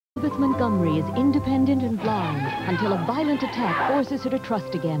Elizabeth Montgomery is independent and blind until a violent attack forces her to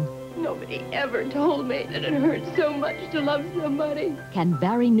trust again. Nobody ever told me that it hurt so much to love somebody. Can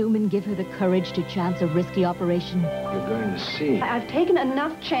Barry Newman give her the courage to chance a risky operation? You're going to see. I've taken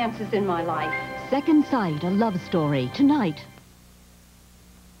enough chances in my life. Second Sight, a love story, tonight.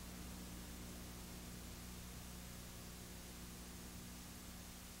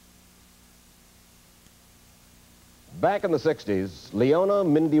 Back in the 60s, Leona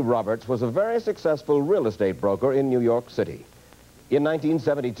Mindy Roberts was a very successful real estate broker in New York City. In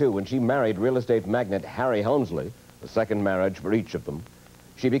 1972, when she married real estate magnate Harry Helmsley, the second marriage for each of them,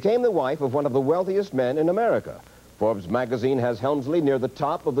 she became the wife of one of the wealthiest men in America. Forbes magazine has Helmsley near the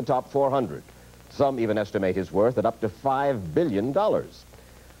top of the top 400. Some even estimate his worth at up to $5 billion.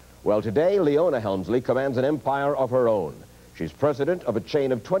 Well, today, Leona Helmsley commands an empire of her own. She's president of a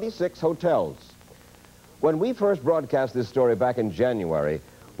chain of 26 hotels. When we first broadcast this story back in January,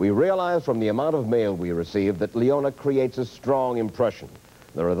 we realized from the amount of mail we received that Leona creates a strong impression.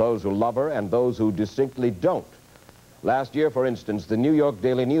 There are those who love her and those who distinctly don't. Last year, for instance, the New York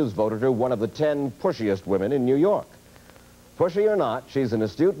Daily News voted her one of the 10 pushiest women in New York. Pushy or not, she's an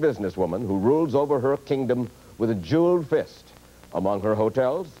astute businesswoman who rules over her kingdom with a jeweled fist. Among her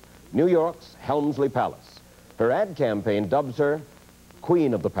hotels, New York's Helmsley Palace. Her ad campaign dubs her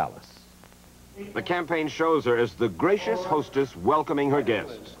Queen of the Palace. The campaign shows her as the gracious hostess welcoming her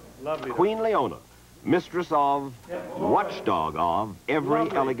guests. Queen Leona, mistress of, watchdog of, every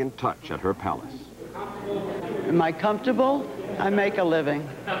elegant touch at her palace. Am I comfortable? I make a living.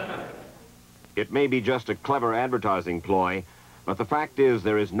 It may be just a clever advertising ploy, but the fact is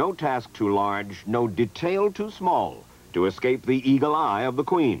there is no task too large, no detail too small to escape the eagle eye of the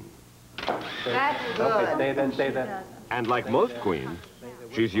Queen. That's good. Okay, stay then. And like most queens,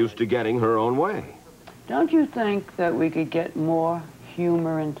 she's used to getting her own way. Don't you think that we could get more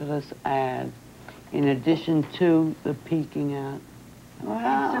humor into this ad in addition to the peeking out?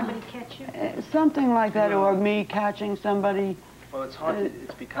 Well, Somebody catch you? something like that, or me catching somebody. Well, it's hard.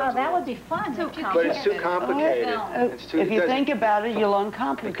 It's because. Oh, that would be fun. But it's too complicated. It's too, If you think about it, you'll it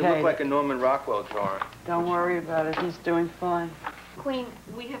uncomplicate could look like a Norman Rockwell drawing. Don't worry about it. He's doing fine. Queen,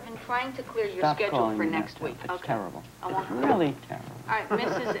 we have been trying to clear your Stop schedule calling for me next that week. stuff. It's terrible. I want- It's really terrible. All right,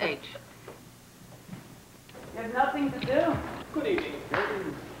 Mrs. H. You have nothing to do. Good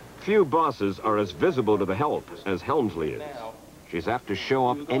evening. Few bosses are as visible to the help as Helmsley is. She's apt to show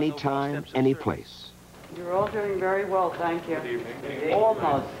up anytime, any place. You're all doing very well, thank you.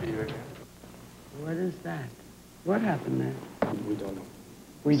 Almost. What is that? What happened there? We don't know.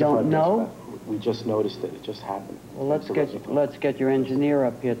 We don't know? We just noticed that it just happened. Well, let's get your engineer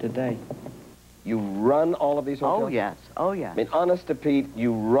up here today. You run all of these hotels? Oh, yes. Oh, yes. I mean, honest to Pete,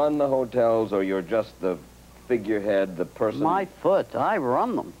 you run the hotels or you're just the figurehead, the person? My foot. I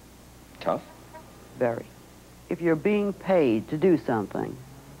run them. Tough? Very. If you're being paid to do something,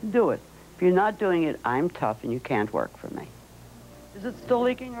 do it. If you're not doing it, I'm tough and you can't work for me. Is it still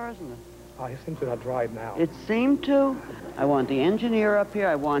leaking or isn't it? I seem to have dried now. It seemed to. I want the engineer up here.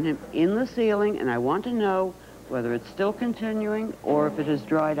 I want him in the ceiling, and I want to know whether it's still continuing or if it has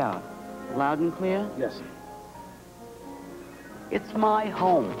dried out. Loud and clear? Yes. It's my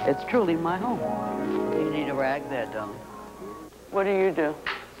home. It's truly my home. You need a rag there, don't you? What do you do?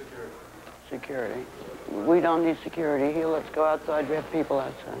 Security. We don't need security here. Let's go outside. We have people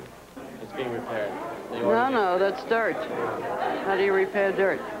outside. It's being repaired. No, that's dirt. How do you repair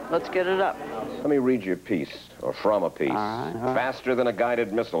dirt? Let's get it up. Let me read you a piece, or from a piece. All right. Faster than a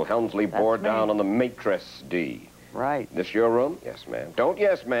guided missile, Helmsley bore me. down on the Matrix D. Right. This your room? Yes, ma'am. Don't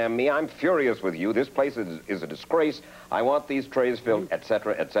yes, ma'am me. I'm furious with you. This place is a disgrace. I want these trays filled,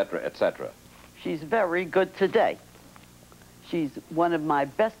 etc., etc., etc. She's very good today. She's one of my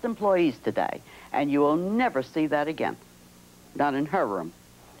best employees today, and you will never see that again. Not in her room.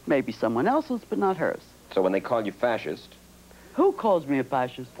 Maybe someone else's, but not hers. So when they call you fascist... Who calls me a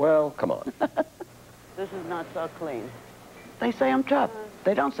fascist? Well, come on. This is not so clean. They say I'm tough.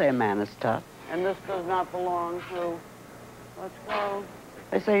 They don't say a man is tough. And this does not belong to... Let's go.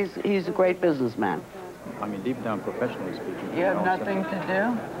 They say he's a great businessman. I mean, deep down, professionally speaking. You have nothing to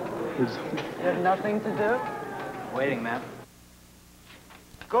do? You have nothing to do? Waiting, ma'am.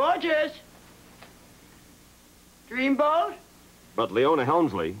 Gorgeous! Dreamboat? But Leona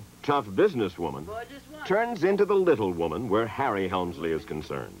Helmsley, tough businesswoman, Gorgeous one. turns into the little woman where Harry Helmsley is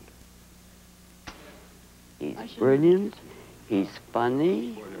concerned. He's brilliant, he's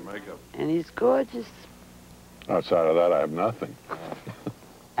funny, and he's gorgeous. Outside of that, I have nothing.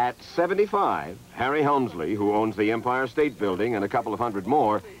 At 75, Harry Helmsley, who owns the Empire State Building and a couple of hundred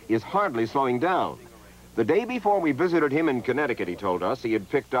more, is hardly slowing down. The day before we visited him in Connecticut, he told us, he had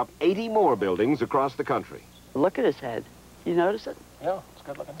picked up 80 more buildings across the country. Look at his head. You notice it? Yeah, it's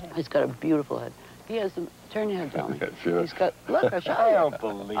good looking head. He's got a beautiful head. He has some... Turn your head, Tony. Sure. He's got... Look, I'll show you. I don't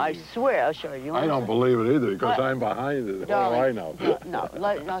believe I swear, I'll show you. I don't believe it either because I'm behind it. What do I know?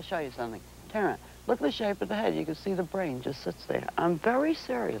 I'll show you something. Turn around. Look at the shape of the head. You can see the brain just sits there. I'm very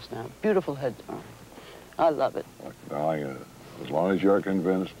serious now. Beautiful head, Tony. I love it. Look, darling, as long as you're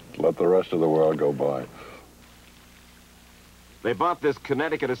convinced, let the rest of the world go by. They bought this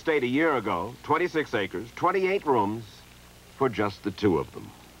Connecticut estate a year ago, 26 acres, 28 rooms, for just the two of them.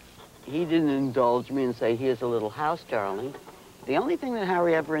 He didn't indulge me and say, here's a little house, darling. The only thing that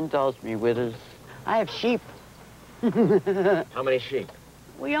Harry ever indulged me with is, I have sheep. How many sheep?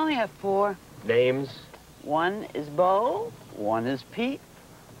 We only have 4. Names? One is Bo, one is Pete,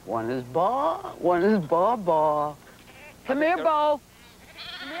 one is Ba, one is Ba. Come here, Bo.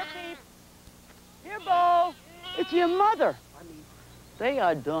 Come here, Pete. Here, Bo. It's your mother. They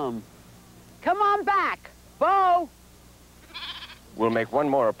are dumb. Come on back, Bo. We'll make one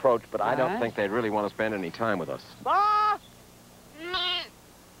more approach, but I don't think they'd really want to spend any time with us. Ba.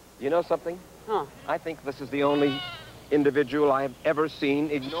 You know something? Huh? I think this is the only individual I've ever seen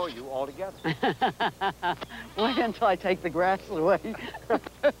ignore you altogether. Wait until I take the grass away.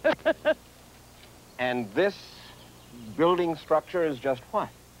 And this building structure is just what?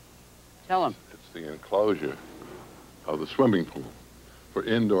 Tell him. It's the enclosure of the swimming pool for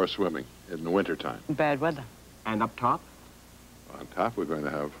indoor swimming in the wintertime. Bad weather. And up top? On top, we're going to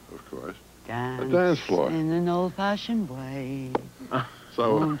have, of course, Dance a dance floor. in an old-fashioned way.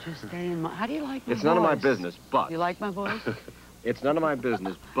 So, Won't you stay in my... How do you like my It's none of my voice? business, but... You like my voice? It's none of my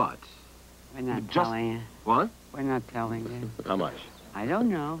business, but... We're not Just- telling you. What? We're not telling you. How much? I don't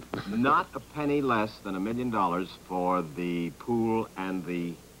know. Not a penny less than $1 million for the pool and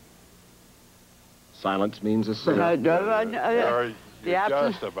the... Silence means a sale. you're the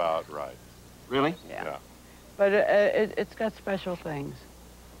absence- just about right. Really? Yeah. But it's got special things.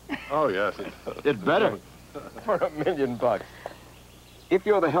 Oh, yes, it does. It better. For $1 million. If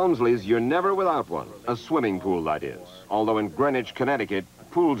you're the Helmsleys, you're never without one. A swimming pool, that is. Although in Greenwich, Connecticut,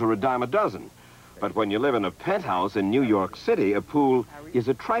 pools are a dime a dozen. But when you live in a penthouse in New York City, a pool is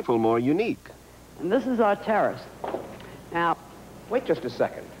a trifle more unique. And this is our terrace. Now, Wait just a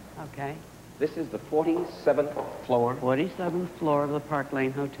second. okay, This is the 47th floor. 47th floor of the Park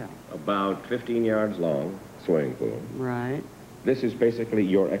Lane Hotel. About 15 yards long, swimming pool. Right. This is basically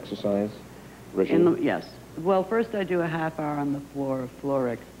your exercise regime? Yes. Well, first I do a half hour on the floor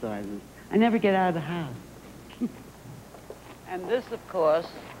exercises. I never get out of the house. And this, of course,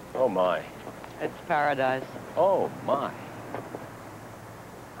 Oh, my. it's paradise. Oh, my.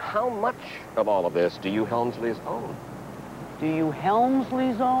 How much of all of this do you Helmsleys own? Do you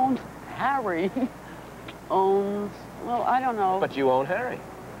Helmsley's own? Harry owns, well, I don't know. But you own Harry.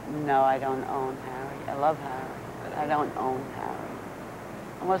 No, I don't own Harry. I love Harry. I don't own Harry.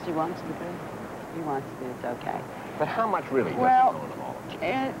 Unless he wants to be. He wants to be, it's okay. But how much really Well, does he own of all of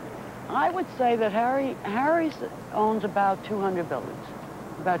this? I would say that Harry owns about 200 buildings.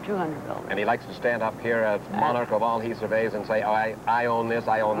 About 200 buildings. And he likes to stand up here as monarch of all he surveys and say, oh, I own this,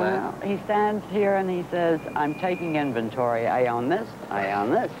 I own that. Well, he stands here and he says, I'm taking inventory. I own this, I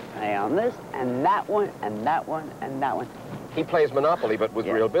own this, I own this, and that one, and that one, and that one. He plays Monopoly, but with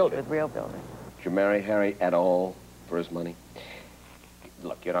Yes, real building. With real building. Did you marry Harry at all for his money?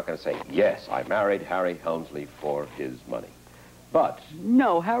 Look, you're not going to say, yes, I married Harry Helmsley for his money. But...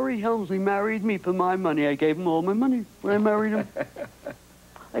 No, Harry Helmsley married me for my money. I gave him all my money when I married him.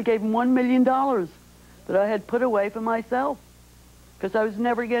 I gave him $1 million that I had put away for myself because I was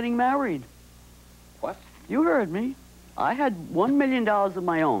never getting married. What? You heard me. I had $1 million of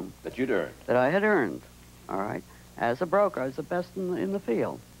my own. That you'd earned. That I had earned, all right? As a broker, I was the best in the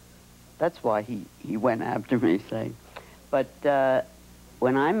field. That's why he went after me, say. But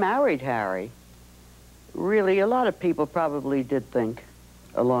when I married Harry, really, a lot of people probably did think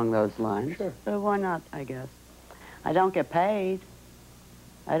along those lines. Sure. So why not, I guess. I don't get paid.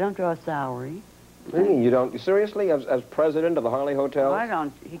 I don't draw a salary. You don't, seriously, as president of the Harley Hotel? Well, I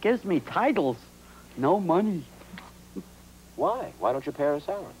don't. He gives me titles. No money. Why? Why don't you pay her a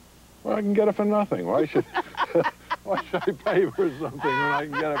salary? Well, I can get it for nothing. Why should I pay for something when I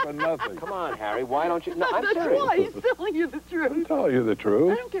can get it for nothing? Come on, Harry, why don't you... No, I'm That's serious. why he's telling you the I'm truth. telling you the I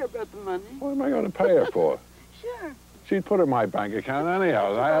truth. don't care about the money. What am I going to pay her for? Sure. She'd put it in my bank account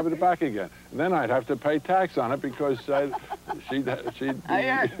anyhow. I have it back again. And then I'd have to pay tax on it because she'd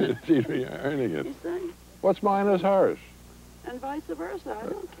be earning it. You see? What's mine is hers. And vice versa. I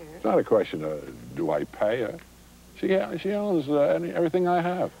don't care. It's not a question of do I pay her. She owns everything I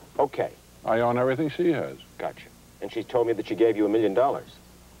have. Okay, I own everything she has. Gotcha. And she told me that she gave you $1 million.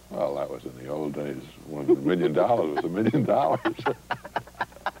 Well, that was in the old days when $1 million was $1 million.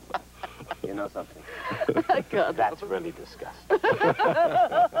 You know something? God, That's really disgusting.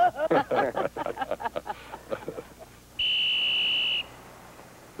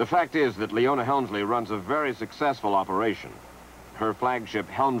 The fact is that Leona Helmsley runs a very successful operation. Her flagship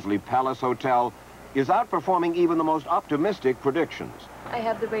Helmsley Palace Hotel is outperforming even the most optimistic predictions. I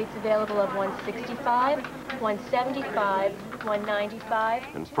have the rates available of 165, 175, 195.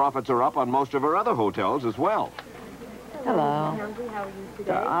 And profits are up on most of her other hotels as well. Hello. Helmsley, how are you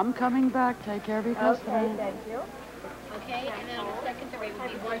today? I'm coming back. Take care of your customer. Okay, thank you. Okay, and then on the second, the rate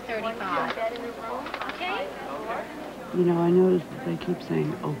would be 135. Okay? You know, I noticed that they keep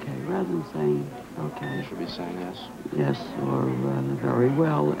saying okay rather than saying okay. You should be saying yes. Yes, or very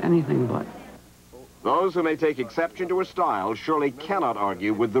well, anything but. Those who may take exception to her style surely cannot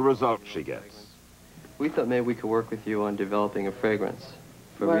argue with the results she gets. We thought maybe we could work with you on developing a fragrance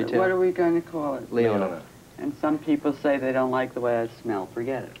for What retail. are we going to call it? Leona. And some people say they don't like the way I smell.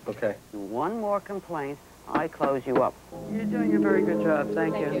 Forget it. Okay. One more complaint, I close you up. You're doing a very good job.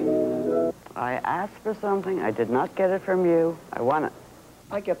 Thank you. I asked for something. I did not get it from you. I want it.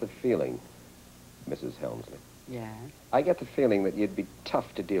 I get the feeling, Mrs. Helmsley, Yes. I get the feeling that you'd be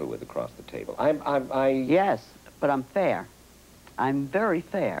tough to deal with across the table. Yes, but I'm fair. I'm very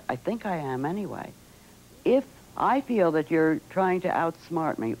fair. I think I am anyway. If I feel that you're trying to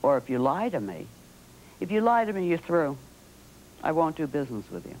outsmart me, or if you lie to me, you're through. I won't do business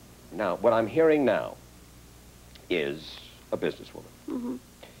with you. Now, what I'm hearing now is a businesswoman. Mm-hmm.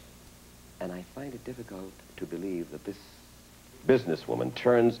 And I find it difficult to believe that this businesswoman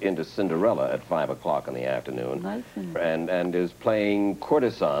turns into Cinderella at 5 o'clock in the afternoon and is playing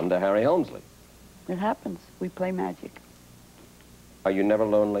courtesan to Harry Helmsley. It happens. We play magic. Are you never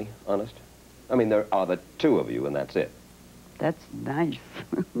lonely, honest? I mean, there are the two of you, and that's it. That's nice.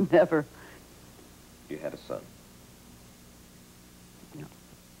 Never. You had a son. No.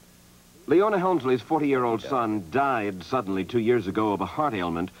 Leona Helmsley's 40-year-old son died suddenly 2 years ago of a heart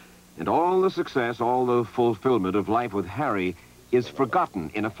ailment, and all the success, all the fulfillment of life with Harry is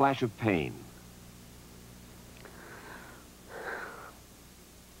forgotten in a flash of pain.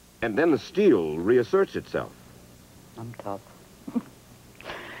 And then the steel reasserts itself. I'm tough. What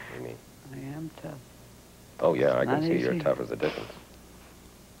do you mean? I am tough. Oh, yeah, I can Not see easy. you're tough as a difference.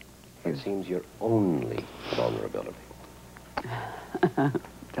 It seems your only vulnerability.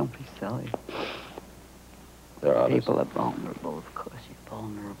 Don't be silly. There are others. People are vulnerable, of course. You're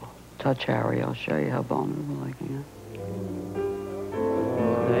vulnerable. Touch Harry. I'll show you how vulnerable I can.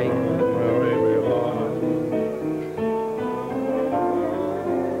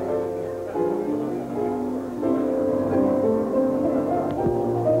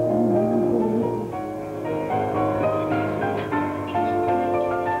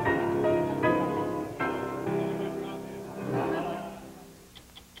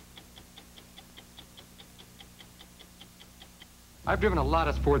 I've driven a lot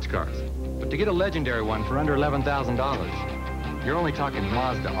of sports cars, but to get a legendary one for under $11,000, you're only talking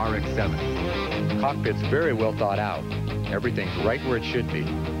Mazda RX-7. The cockpit's very well thought out. Everything's right where it should be.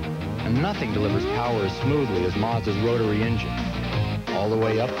 And nothing delivers power as smoothly as Mazda's rotary engine, all the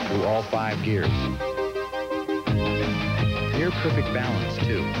way up through all 5 gears. Near perfect balance,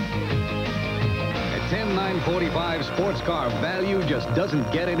 too. At $10,945, sports car value just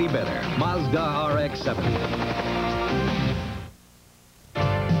doesn't get any better. Mazda RX-7.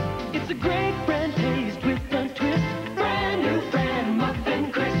 It's a great brand taste with a twist. Brand new Bran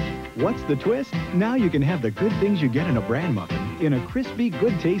Muffin Crisp. What's the twist? Now you can have the good things you get in a Bran Muffin in a crispy,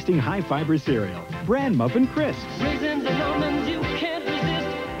 good-tasting, high-fiber cereal. Bran Muffin Crisp. Raisins and almonds you can't resist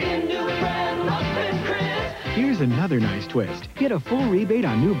in new Bran Muffin Crisp. Here's another nice twist. Get a full rebate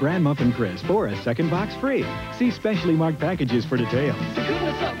on new Bran Muffin Crisp or a second box free. See specially marked packages for details. The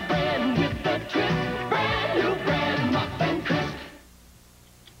goodness of Bran with a twist. Brand new Bran Muffin Crisp.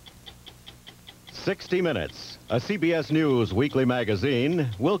 60 Minutes, a CBS News weekly magazine,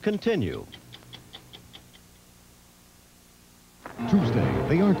 will continue. Tuesday,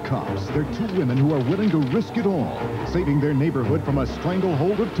 they aren't cops. They're two women who are willing to risk it all, saving their neighborhood from a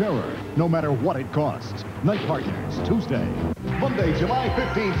stranglehold of terror, no matter what it costs. Night Partners, Tuesday. Monday, July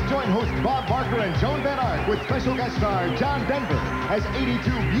 15th, join hosts Bob Barker and Joan Van Ark with special guest star John Denver as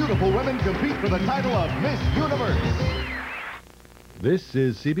 82 beautiful women compete for the title of Miss Universe. This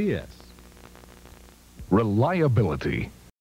is CBS. Reliability.